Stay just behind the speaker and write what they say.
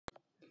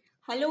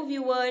Hello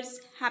viewers,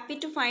 happy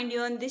to find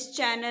you on this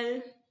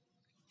channel.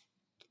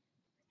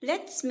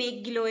 Let's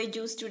make Giloy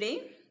juice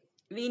today.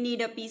 We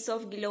need a piece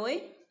of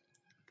Giloy.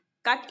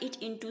 Cut it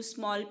into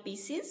small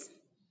pieces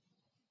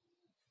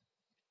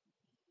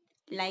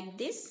like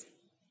this,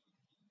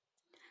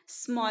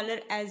 smaller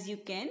as you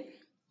can.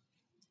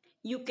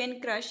 You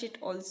can crush it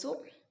also.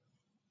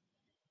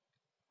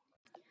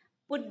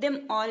 Put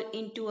them all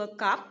into a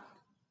cup.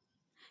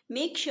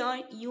 Make sure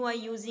you are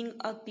using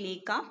a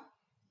clay cup.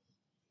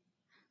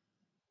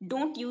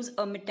 Don't use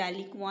a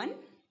metallic one.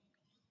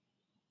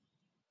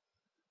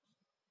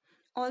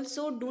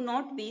 Also, do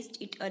not waste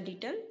it a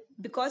little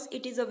because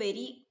it is a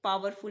very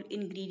powerful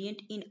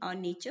ingredient in our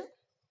nature.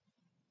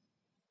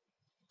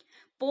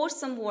 Pour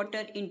some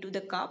water into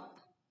the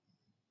cup.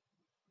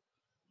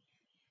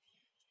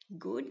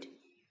 Good.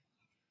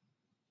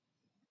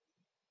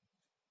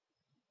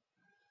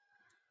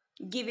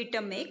 Give it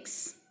a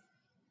mix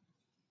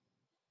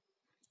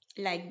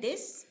like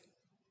this.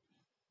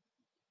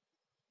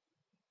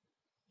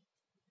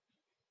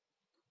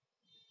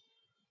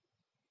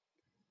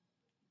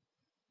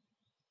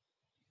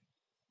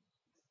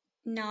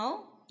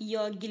 Now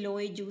your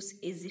Giloy juice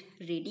is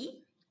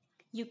ready.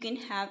 You can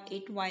have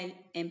it while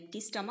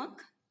empty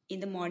stomach in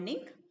the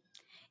morning.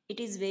 It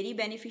is very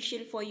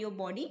beneficial for your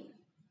body.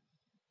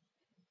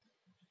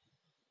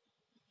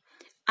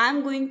 I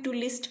am going to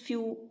list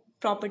few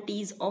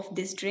properties of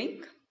this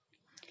drink.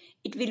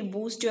 It will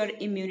boost your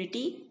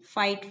immunity,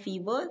 fight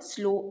fever,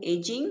 slow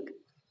aging,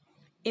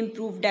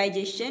 improve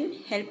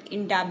digestion, help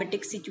in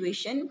diabetic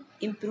situation,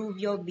 improve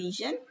your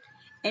vision,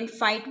 and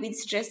fight with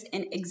stress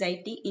and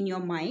anxiety in your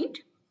mind.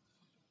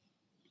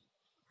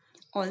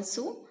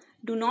 Also,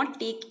 do not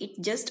take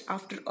it just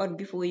after or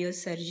before your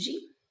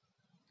surgery.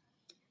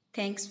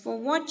 Thanks for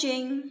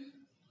watching.